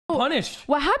punished.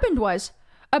 What happened was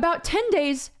about 10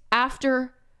 days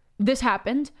after this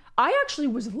happened, I actually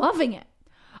was loving it.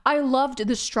 I loved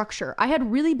the structure. I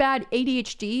had really bad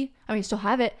ADHD. I mean, I still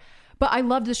have it, but I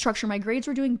loved the structure. My grades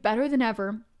were doing better than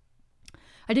ever.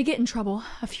 I did get in trouble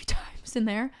a few times in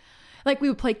there. Like, we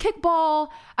would play kickball.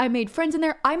 I made friends in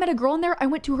there. I met a girl in there. I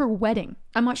went to her wedding.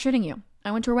 I'm not shitting you.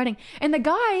 I went to her wedding. And the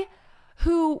guy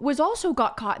who was also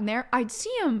got caught in there, I'd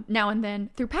see him now and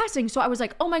then through passing. So I was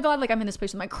like, oh my God, like, I'm in this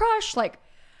place with my crush. Like,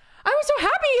 I was so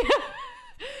happy.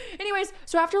 Anyways,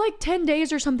 so after like 10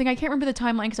 days or something, I can't remember the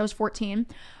timeline because I was 14.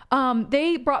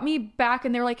 They brought me back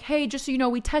and they're like, hey, just so you know,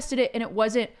 we tested it and it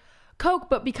wasn't coke,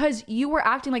 but because you were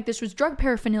acting like this was drug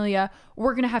paraphernalia,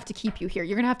 we're gonna have to keep you here.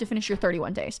 You're gonna have to finish your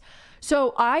 31 days.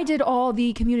 So I did all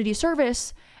the community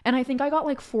service and I think I got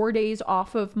like 4 days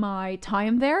off of my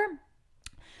time there.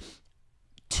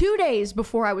 2 days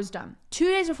before I was done, 2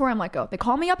 days before I'm let go, they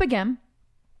call me up again.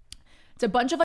 It's a bunch of